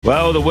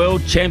Well, the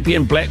world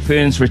champion Black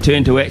Ferns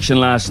returned to action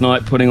last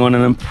night, putting on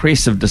an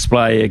impressive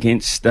display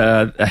against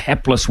the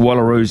hapless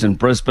Wallaroos in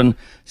Brisbane.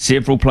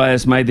 Several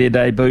players made their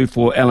debut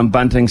for Alan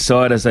Bunting's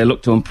side as they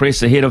look to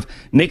impress ahead of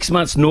next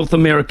month's North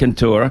American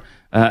tour.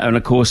 And,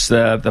 of course,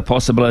 the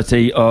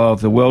possibility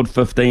of the World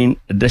 15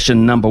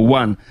 edition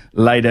 #1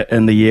 later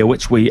in the year,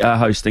 which we are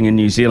hosting in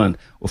New Zealand.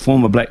 Well,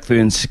 former Black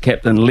Ferns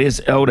captain Les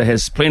Elder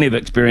has plenty of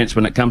experience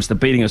when it comes to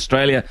beating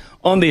Australia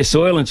on their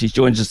soil, and she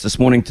joins us this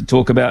morning to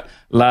talk about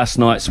last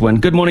night's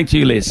win. Good morning to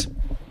you, Les.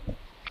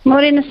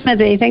 Morning,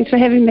 Smithy. Thanks for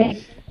having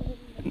me.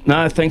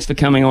 No, thanks for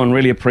coming on.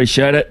 Really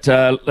appreciate it.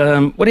 What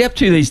are you up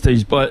to these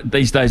days, by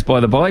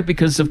the by?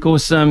 Because, of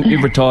course,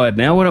 you've retired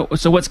now.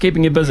 So what's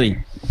keeping you busy?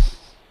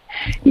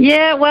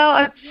 Yeah, well,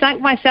 I've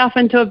sunk myself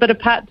into a bit of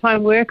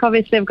part-time work.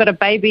 Obviously, I've got a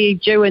baby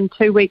due in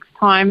 2 weeks'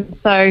 time,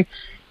 so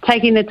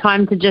taking the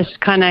time to just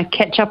kind of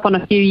catch up on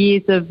a few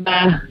years of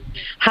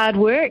hard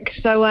work.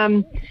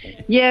 So,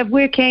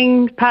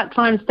 working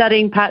part-time,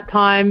 studying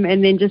part-time,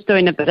 and then just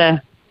doing a bit of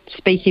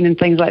speaking and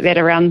things like that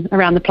around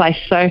the place.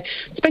 So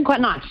it's been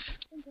quite nice.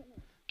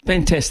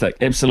 Fantastic.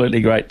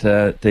 Absolutely great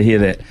to hear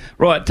that.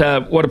 Right,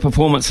 what a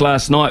performance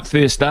last night.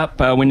 First up,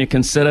 when you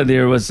consider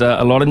there was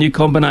a lot of new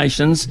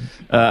combinations,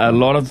 a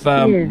lot of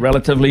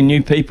relatively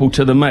new people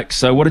to the mix.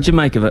 So what did you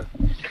make of it?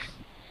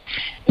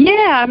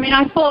 Yeah, I mean,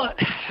 I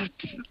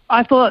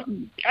thought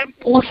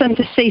awesome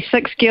to see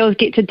 6 girls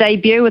get to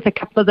debut, with a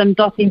couple of them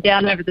dotting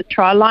down over the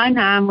try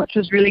line, which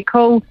was really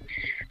cool.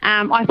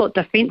 I thought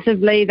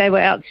defensively they were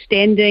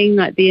outstanding.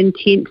 Like, the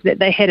intent that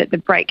they had at the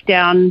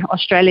breakdown,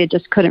 Australia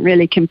just couldn't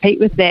really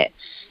compete with that.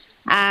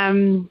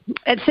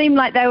 It seemed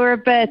like they were a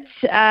bit,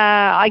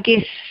 I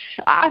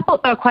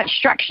thought they were quite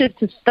structured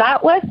to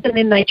start with, and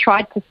then they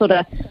tried to sort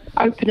of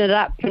open it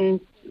up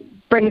and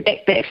bring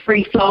back that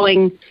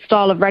free-flowing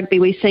style of rugby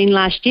we've seen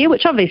last year,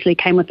 which obviously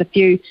came with a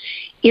few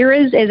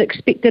errors as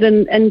expected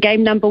in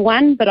game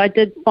 #1. But I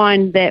did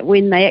find that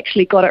when they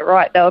actually got it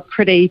right, they were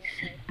pretty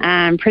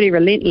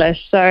relentless.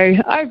 So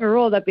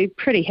overall, they'd be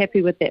pretty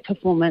happy with that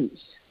performance.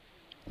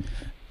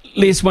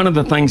 Les, one of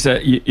the things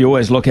that you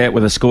always look at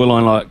with a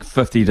scoreline like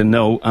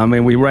 50-0, I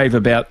mean, we rave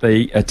about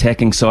the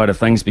attacking side of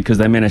things because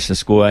they managed to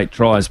score 8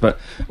 tries, but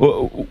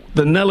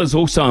the nil is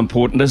also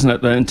important, isn't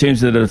it, in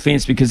terms of the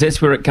defence, because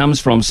that's where it comes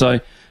from.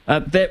 So I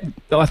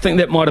think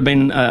that might have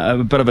been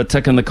a bit of a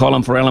tick in the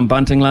column for Alan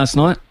Bunting last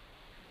night.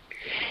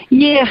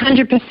 Yeah,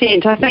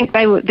 100%. I think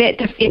they were that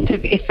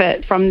defensive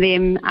effort from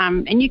them,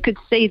 and you could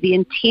see the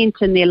intent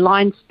in their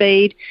line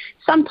speed.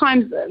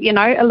 Sometimes,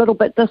 a little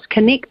bit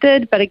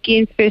disconnected, but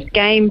again, first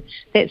game,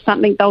 that's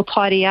something they'll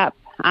tidy up.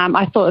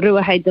 I thought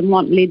Ruahei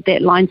Demont led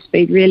that line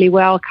speed really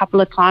well a couple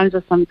of times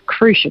with some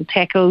crucial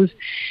tackles.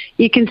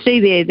 You can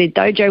see their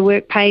dojo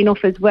work paying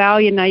off as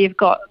well. You've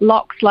got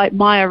locks like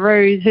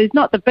Wallaroos, who's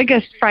not the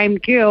biggest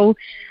framed girl,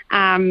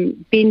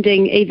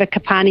 bending Eva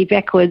Kapani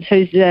backwards,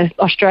 who's the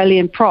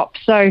Australian prop.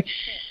 So,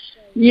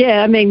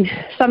 yeah, I mean,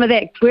 some of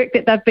that work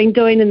that they've been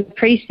doing in the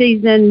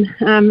pre-season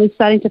is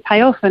starting to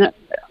pay off, and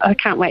I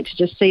can't wait to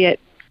just see it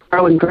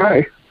grow and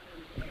grow.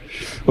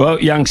 Well,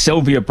 young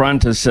Sylvia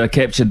Brunt has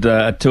captured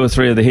 2 or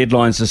 3 of the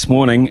headlines this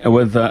morning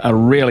with a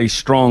really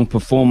strong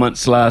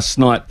performance last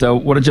night.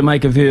 What did you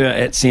make of her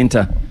at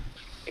centre?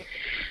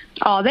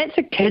 Oh, that's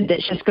a kid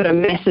that's just got a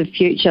massive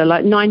future.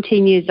 Like,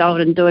 19 years old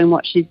and doing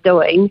what she's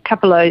doing.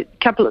 Couple of,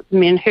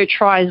 her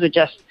tries were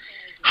just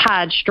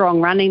hard,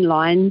 strong running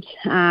lines.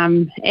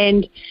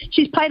 And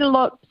she's played a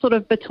lot sort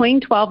of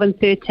between 12 and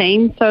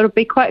 13, so it'll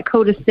be quite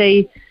cool to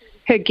see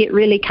her get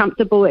really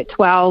comfortable at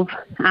 12.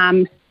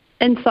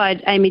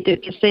 Inside Amy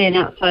Duplessis and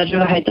outside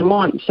Ruahei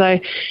Demont. So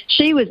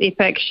she was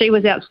epic. She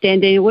was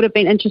outstanding. It would have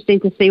been interesting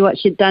to see what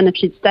she'd done if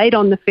she'd stayed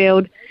on the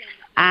field.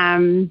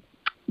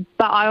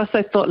 But I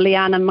also thought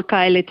Liana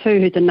Makaele too,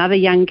 who's another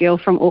young girl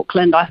from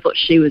Auckland, I thought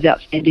she was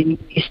outstanding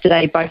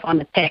yesterday, both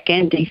on attack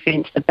and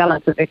defence. The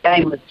balance of her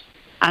game was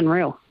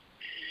unreal.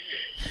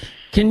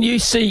 Can you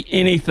see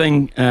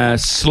anything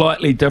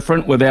slightly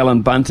different with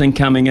Alan Bunting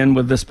coming in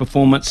with this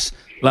performance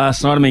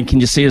last night? I mean, can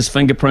you see his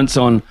fingerprints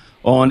on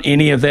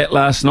any of that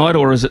last night,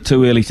 or is it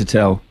too early to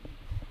tell?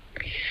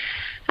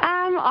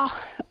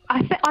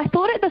 I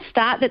thought at the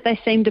start that they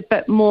seemed a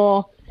bit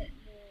more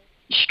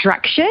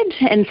structured,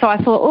 and so I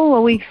thought,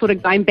 are we sort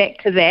of going back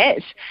to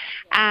that?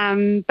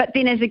 But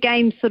then as the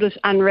game sort of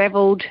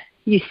unravelled,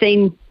 you've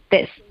seen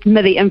that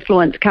Smithy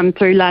influence come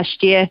through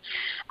last year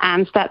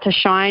start to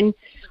shine.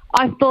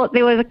 I thought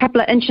there was a couple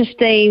of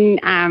interesting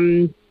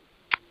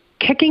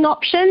kicking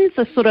options,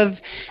 the sort of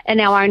in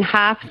our own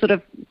half, sort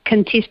of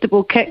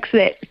contestable kicks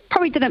that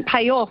probably didn't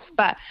pay off,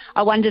 but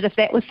I wondered if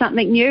that was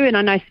something new. And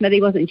I know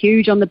Smithy wasn't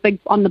huge on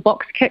the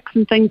box kicks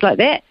and things like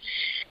that.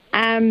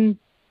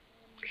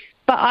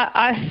 But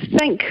I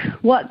think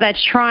what they're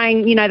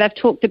trying, they've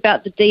talked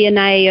about the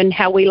DNA and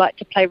how we like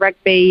to play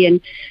rugby,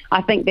 and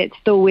I think that's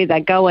still where they're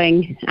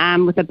going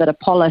with a bit of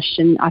polish,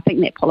 and I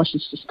think that polish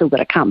is just still got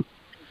to come.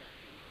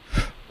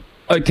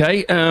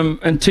 Okay,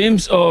 in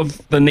terms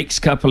of the next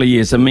couple of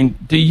years, I mean,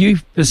 do you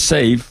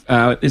perceive,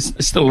 there's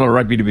still a lot of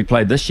rugby to be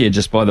played this year,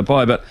 just by the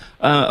by, but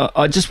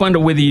I just wonder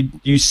whether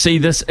you see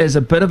this as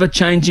a bit of a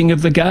changing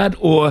of the guard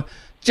or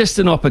just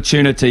an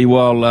opportunity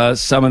while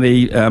some of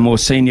the more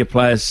senior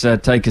players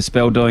take a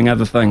spell doing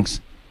other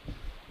things?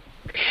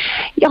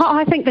 Yeah,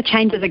 I think the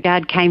change of the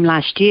guard came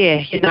last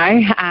year,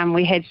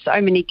 we had so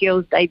many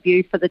girls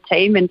debut for the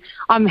team, and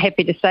I'm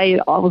happy to say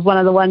I was one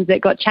of the ones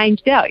that got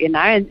changed out,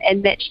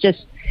 and that's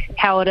just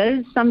how it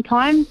is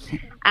sometimes.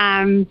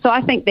 So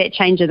I think that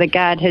change of the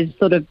guard has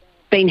sort of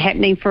been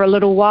happening for a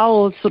little while,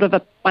 or sort of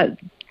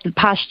the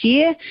past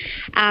year,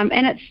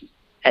 and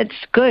it's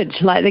good.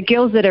 Like, the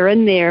girls that are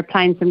in there are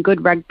playing some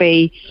good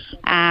rugby,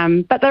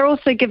 but they're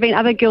also giving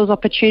other girls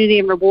opportunity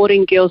and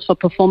rewarding girls for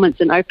performance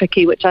in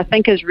Opaki, which I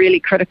think is really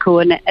critical.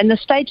 And the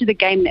stage of the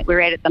game that we're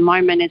at the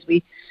moment, is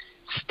we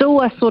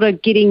still are sort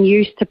of getting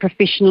used to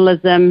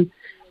professionalism,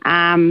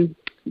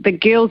 the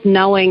girls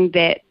knowing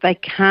that they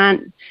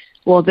can't,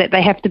 that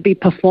they have to be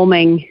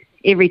performing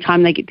every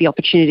time they get the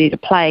opportunity to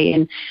play.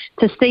 And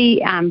to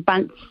see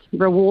Bunts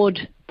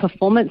reward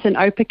performance in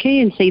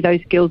Opaki and see those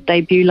girls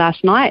debut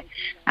last night,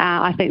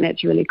 I think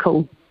that's really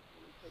cool.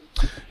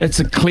 It's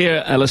a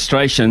clear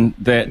illustration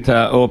that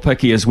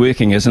Opaki is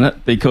working, isn't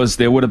it? Because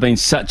there would have been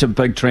such a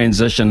big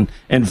transition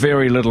and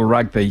very little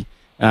rugby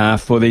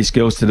for these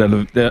girls to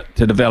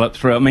develop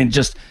through. I mean,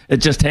 it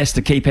just has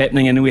to keep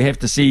happening, and we have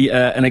to see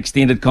an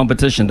extended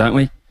competition, don't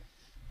we?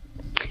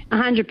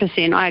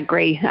 100%, I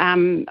agree.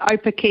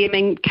 Opaki, I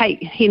mean,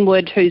 Kate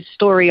Henwood, whose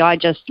story I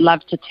just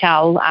love to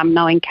tell,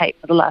 knowing Kate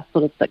for the last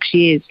sort of 6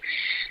 years,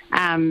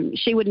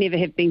 she would never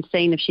have been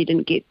seen if she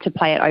didn't get to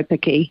play at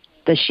Opaki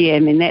this year. I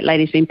mean, that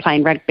lady's been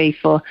playing rugby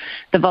for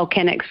the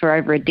Volcanics for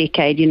over a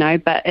decade,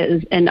 but it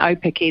is in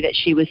Opaki that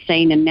she was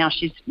seen, and now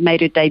she's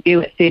made her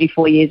debut at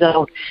 34 years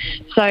old.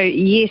 So,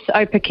 yes,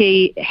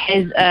 Opaki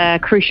has a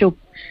crucial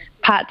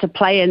part to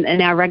play in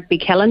our rugby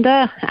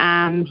calendar.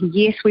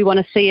 Yes, we want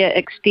to see it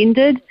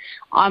extended.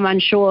 I'm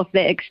unsure if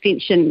that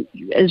extension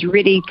is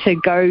ready to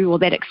go, or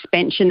that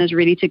expansion is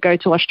ready to go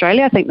to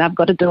Australia. I think they've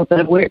got to do a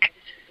bit of work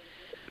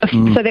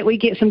so that we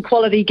get some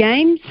quality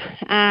games.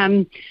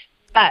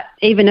 But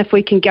even if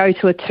we can go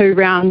to a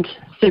 2-round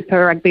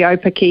Super Rugby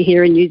Opaki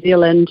here in New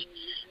Zealand,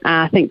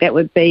 I think that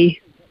would be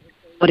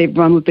what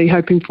everyone would be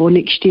hoping for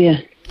next year.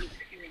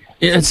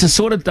 Yeah, it's a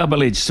sort of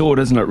double-edged sword,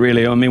 isn't it,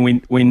 really? I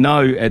mean, we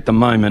know at the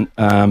moment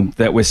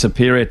that we're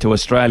superior to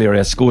Australia.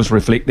 Our scores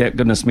reflect that.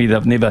 Goodness me,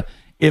 they've never,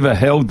 ever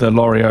held the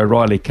Laurie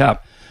O'Reilly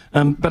Cup.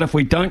 But if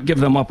we don't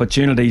give them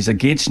opportunities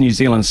against New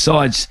Zealand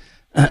sides,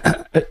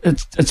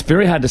 it's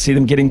very hard to see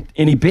them getting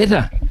any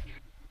better.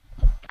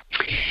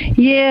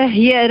 Yeah,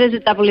 it is a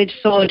double-edged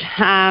sword.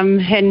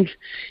 And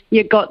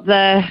you've got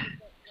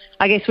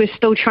I guess we're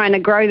still trying to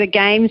grow the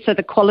game, so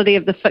the quality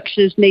of the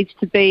fixtures needs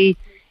to be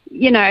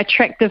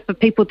attractive for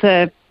people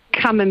to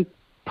come and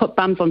put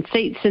bums on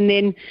seats. And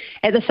then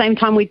at the same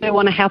time, we do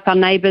want to help our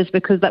neighbours,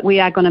 because that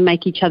we are going to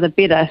make each other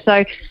better.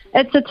 So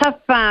it's a tough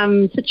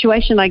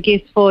situation, I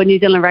guess, for New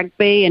Zealand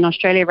rugby and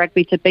Australia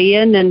rugby to be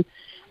in. And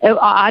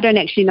I don't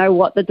actually know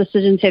what the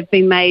decisions have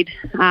been made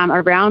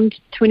around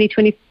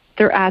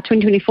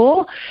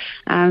 2024.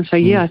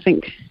 I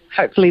think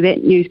hopefully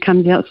that news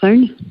comes out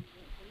soon.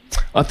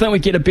 I think we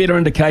get a better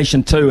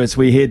indication too as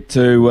we head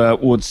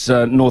towards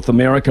North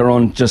America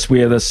on just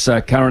where this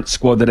current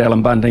squad that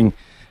Alan Bunting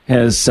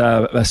has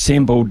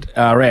assembled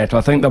are at.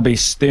 I think there'll be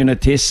sterner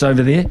tests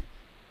over there.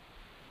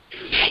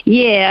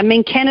 Yeah, I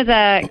mean,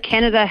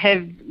 Canada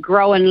have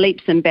grown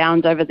leaps and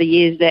bounds over the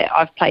years that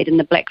I've played in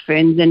the Black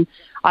Ferns, and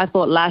I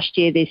thought last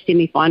year their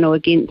semi-final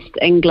against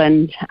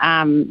England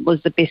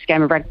was the best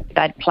game of rugby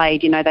they'd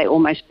played. They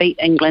almost beat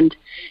England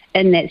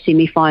in that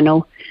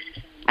semi-final.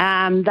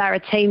 They're a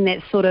team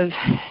that's sort of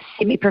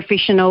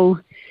semi-professional.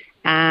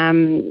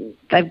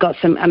 They've got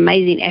some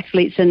amazing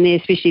athletes in there,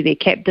 especially their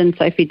captain,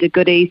 Sophie De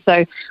Goody.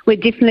 So we're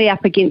definitely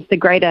up against the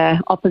greater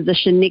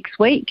opposition next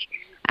week.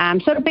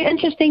 So it'll be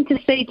interesting to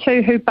see,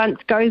 too, who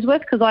Bunts goes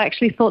with, because I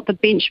actually thought the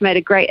bench made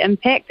a great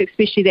impact,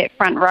 especially that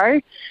front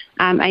row.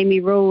 Amy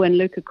Rule and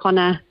Luca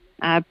Connor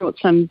brought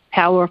some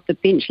power off the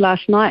bench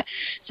last night.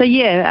 So,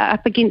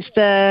 up against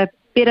the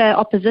better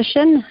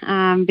opposition.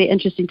 Be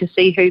interesting to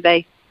see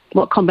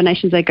what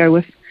combinations they go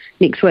with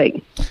next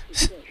week.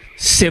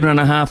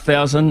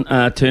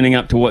 7,500 turning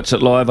up to watch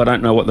it live. I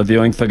don't know what the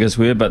viewing figures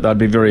were, but they'd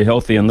be very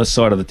healthy on this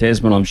side of the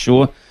Tasman, I'm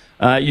sure.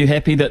 Are you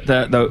happy that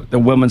the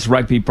women's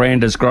rugby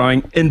brand is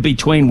growing in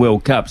between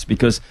World Cups?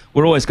 Because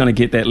we're always going to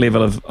get that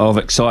level of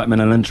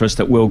excitement and interest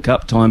at World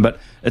Cup time, but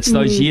it's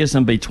those years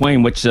in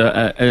between which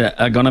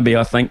are going to be,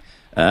 I think,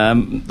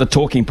 the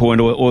talking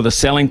point or the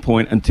selling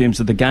point in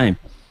terms of the game.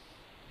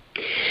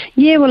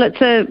 Yeah, well, in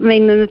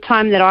the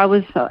time that I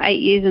was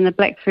 8 years in the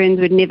Black Ferns,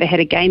 we'd never had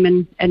a game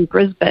in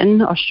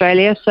Brisbane,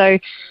 Australia. So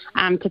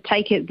to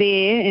take it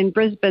there, and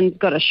Brisbane's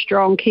got a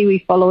strong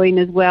Kiwi following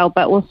as well,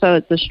 but also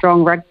it's a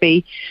strong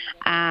rugby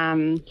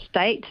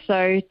state.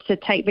 So to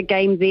take the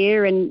game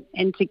there and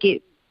to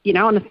get,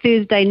 on a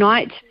Thursday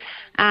night,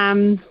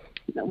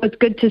 was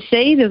good to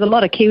see. There's a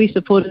lot of Kiwi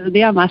supporters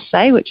there, I must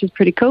say, which is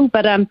pretty cool.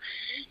 But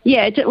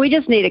we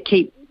just need to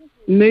keep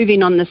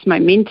moving on this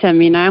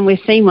momentum, and we're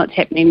seeing what's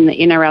happening in the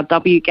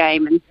NRLW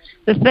game and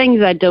the things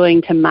they're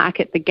doing to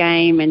market the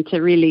game and to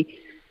really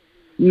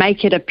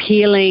make it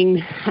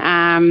appealing.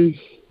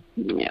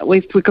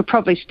 We could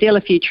probably steal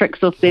a few tricks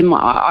off them,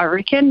 I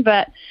reckon.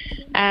 But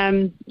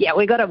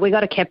we got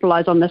to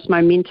capitalise on this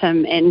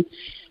momentum and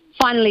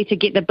finally to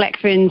get the Black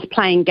Ferns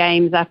playing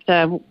games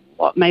after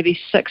maybe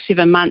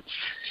 6-7 months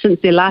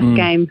since their last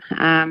game.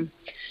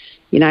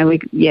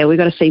 We've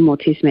got to see more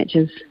Test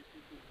matches.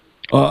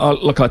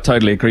 Look, I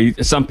totally agree.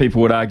 Some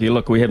people would argue,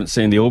 look, we haven't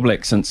seen the All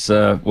Blacks since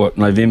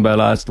November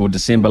last or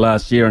December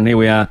last year, and here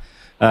we are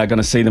going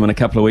to see them in a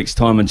couple of weeks'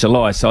 time in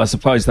July. So I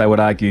suppose they would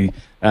argue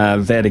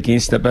that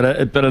against it, but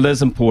it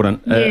is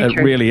important.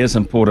 It really is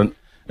important.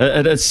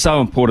 It is so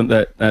important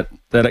that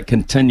it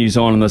continues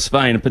on in this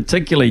vein, and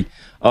particularly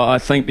I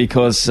think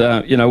because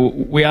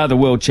we are the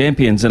world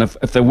champions, and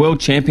if the world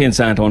champions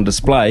aren't on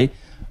display,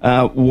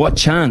 what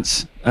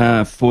chance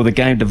for the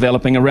game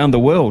developing around the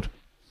world?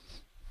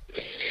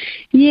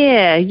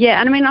 Yeah,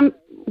 and I mean,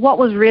 what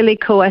was really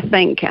cool, I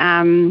think,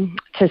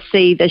 to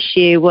see this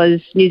year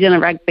was New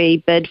Zealand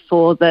Rugby bid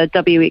for the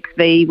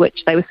WXV,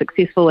 which they were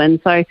successful in.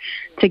 So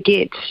to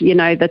get,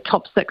 the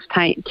top 6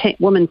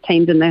 women's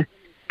teams in the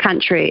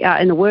country,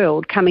 in the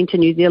world, coming to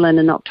New Zealand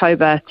in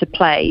October to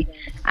play,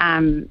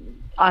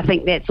 I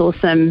think that's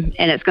awesome,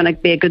 and it's going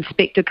to be a good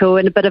spectacle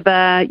and a bit of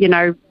a,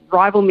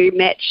 rivalry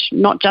match,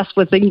 not just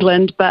with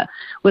England, but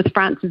with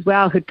France as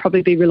well, who'd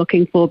probably be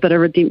looking for a bit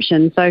of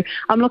redemption. So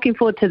I'm looking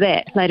forward to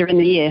that later in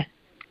the year.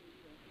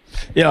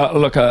 Yeah,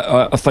 look,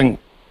 I think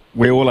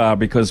we all are,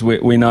 because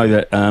we know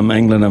that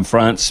England and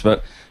France,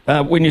 but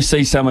when you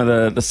see some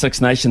of the Six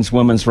Nations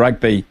women's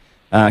rugby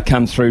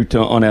come through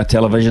on our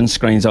television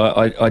screens,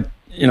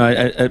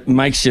 it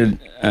makes you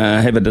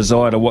have a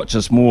desire to watch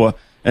us more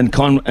in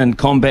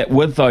combat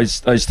with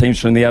those teams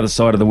from the other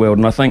side of the world.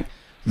 And I think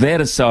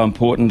that is so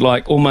important,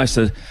 like almost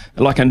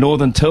like a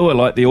Northern Tour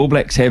like the All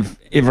Blacks have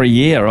every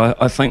year.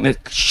 I think that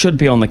should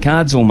be on the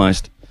cards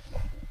almost.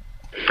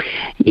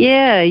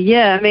 Yeah.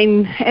 I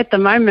mean, at the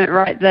moment,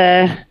 right,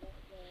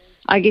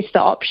 I guess the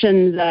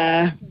options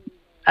are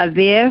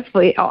there,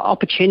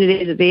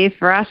 opportunities are there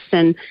for us,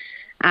 and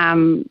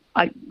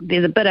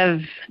there's a bit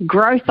of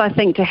growth, I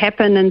think, to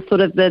happen in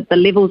sort of the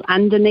levels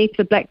underneath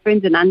the Black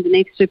Ferns and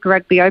underneath Super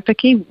Rugby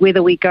Aupiki,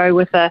 whether we go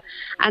with a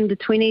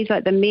under-20s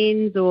like the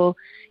men's, or,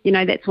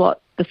 that's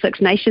what the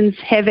Six Nations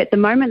have at the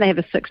moment. They have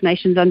a Six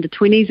Nations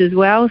under-20s as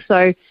well.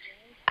 So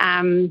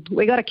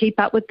we got to keep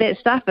up with that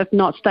stuff, if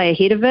not stay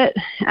ahead of it.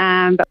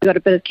 But we've got a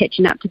bit of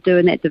catching up to do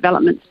in that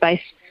development space.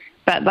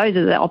 But those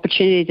are the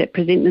opportunities that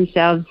present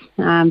themselves.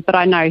 But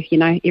I know,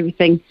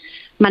 everything,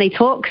 money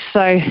talks.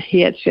 So,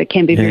 it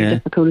can be very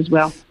difficult as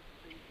well.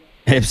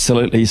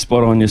 Absolutely,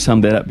 spot on. You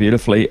summed that up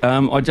beautifully.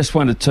 I just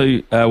wondered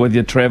too, with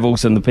your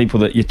travels and the people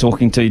that you're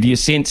talking to, do you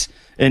sense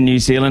in New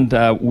Zealand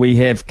we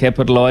have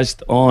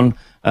capitalised on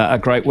a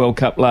great World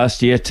Cup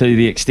last year to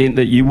the extent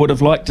that you would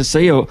have liked to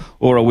see, or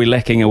are we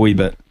lacking a wee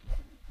bit?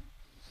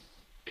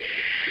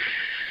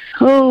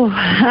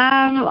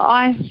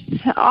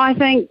 I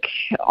think,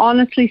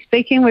 honestly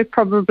speaking, we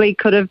probably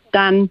could have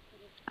done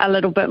a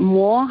little bit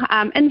more.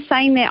 In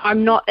saying that,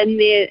 I'm not in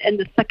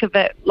the thick of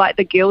it like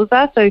the girls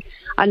are, so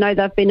I know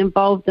they've been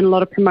involved in a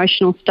lot of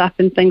promotional stuff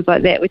and things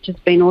like that, which has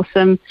been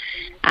awesome.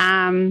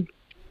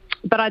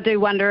 But I do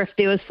wonder if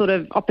there was sort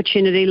of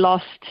opportunity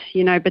lost,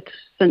 but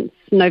since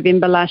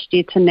November last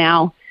year to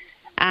now.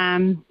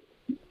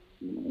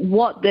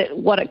 What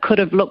it could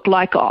have looked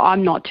like,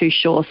 I'm not too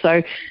sure.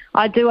 So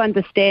I do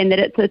understand that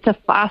it's a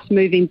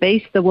fast-moving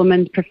beast, the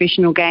women's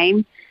professional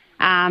game,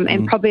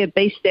 and probably a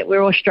beast that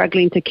we're all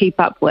struggling to keep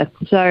up with.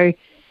 So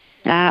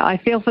I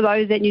feel for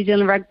those at New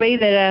Zealand Rugby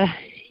that are,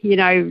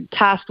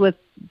 tasked with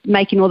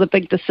making all the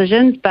big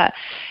decisions. But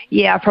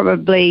I'm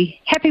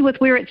probably happy with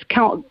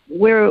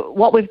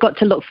what we've got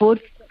to look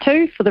forward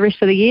to for the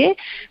rest of the year,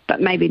 but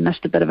maybe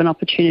missed a bit of an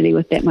opportunity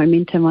with that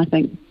momentum, I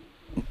think.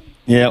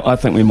 Yeah, I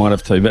think we might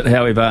have too. But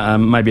however,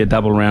 maybe a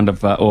double round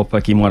of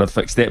Aupiki might have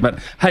fixed that. But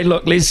hey,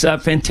 look, Les,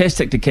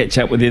 fantastic to catch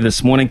up with you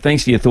this morning.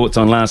 Thanks for your thoughts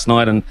on last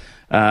night and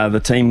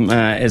the team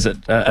as it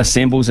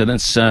assembles and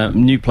its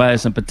new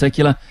players in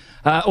particular.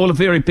 All the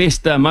very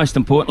best, most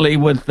importantly,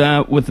 with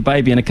the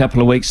baby in a couple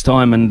of weeks'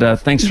 time. And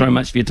thanks very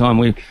much for your time.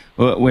 We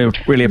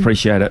really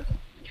appreciate it.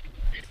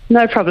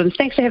 No problems.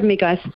 Thanks for having me, guys.